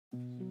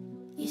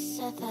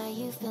said that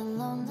you've been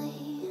lonely,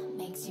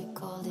 makes you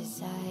cold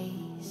as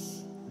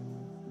ice.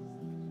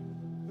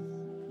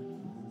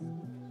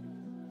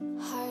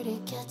 Hard to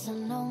get to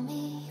know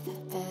me,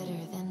 but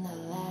better than the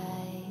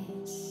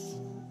lies.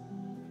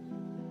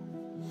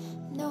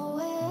 No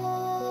way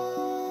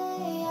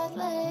I'd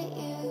let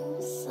you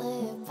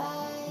slip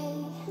by.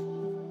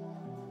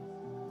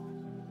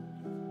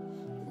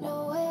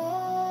 No way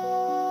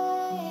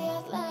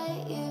I'd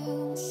let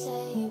you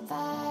say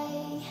bye.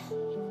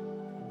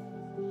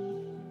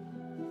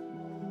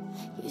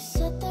 You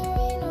said there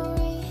ain't no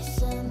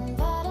reason,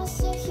 but I'll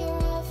sit here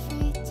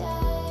every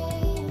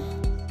day,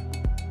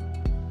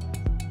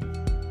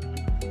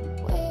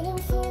 waiting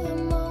for the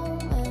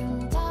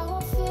moment I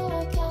won't feel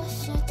like I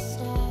should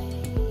stay.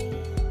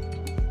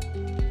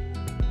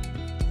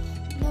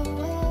 No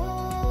way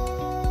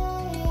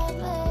I'd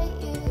let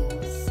you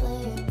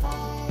slip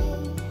by.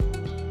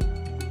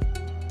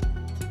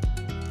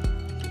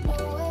 No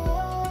way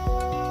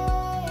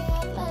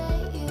I'd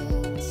let you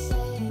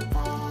say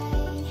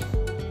bye.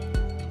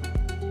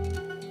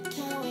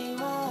 Can we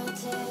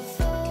watch it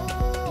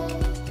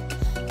fade,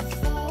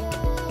 fade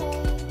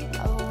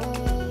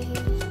away?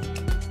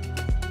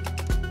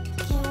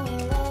 Can we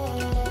let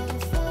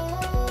it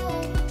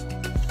fade,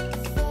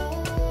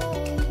 fade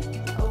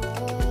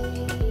away?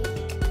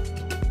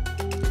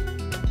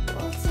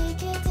 We'll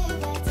take it day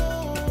by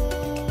day.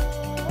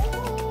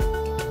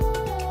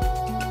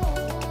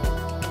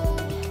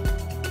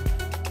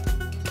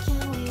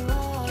 Can we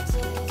watch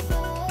it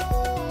fade, fade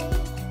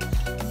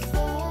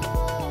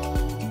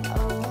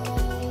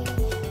away?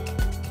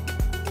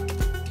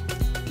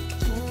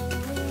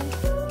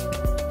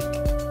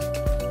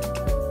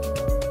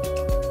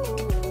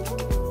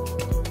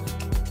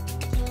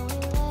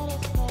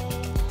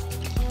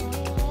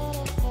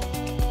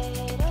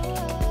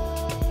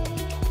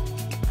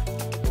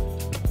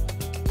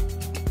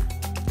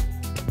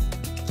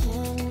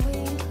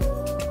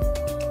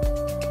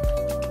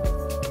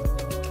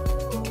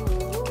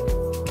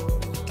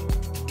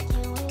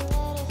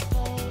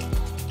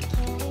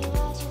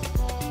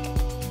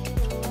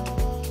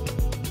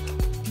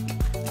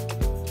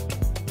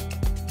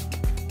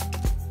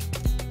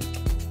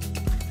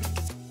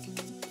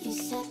 You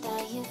said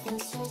that you've been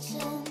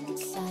searching,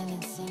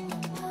 silencing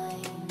your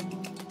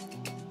mind,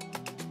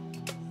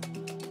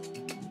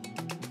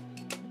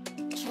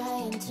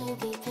 trying to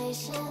be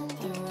patient,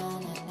 but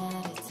running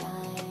out of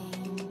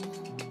time.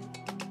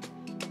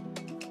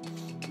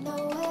 No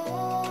way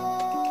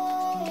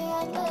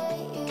I'd let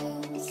you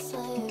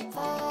slip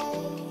by.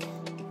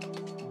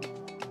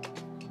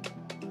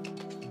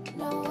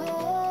 No way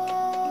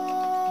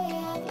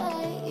I'd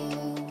let you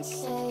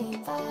say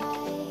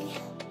bye.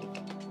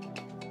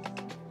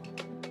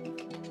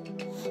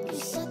 You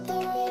said there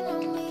ain't no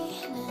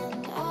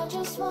meaning, I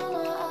just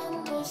wanna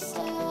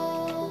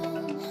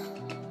understand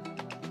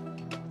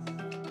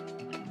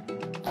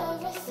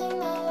everything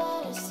that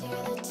led us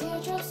here, the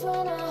teardrops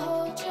when I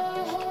hold your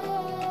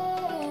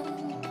hand.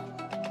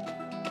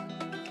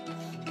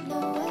 No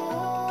way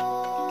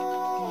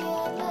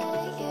I'd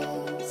let you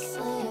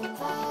slip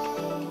by.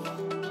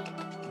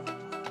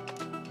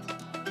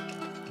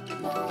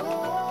 No way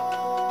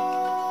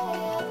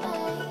I'd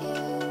let you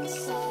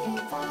say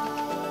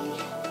bye.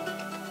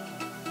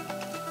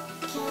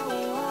 Can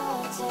we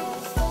watch it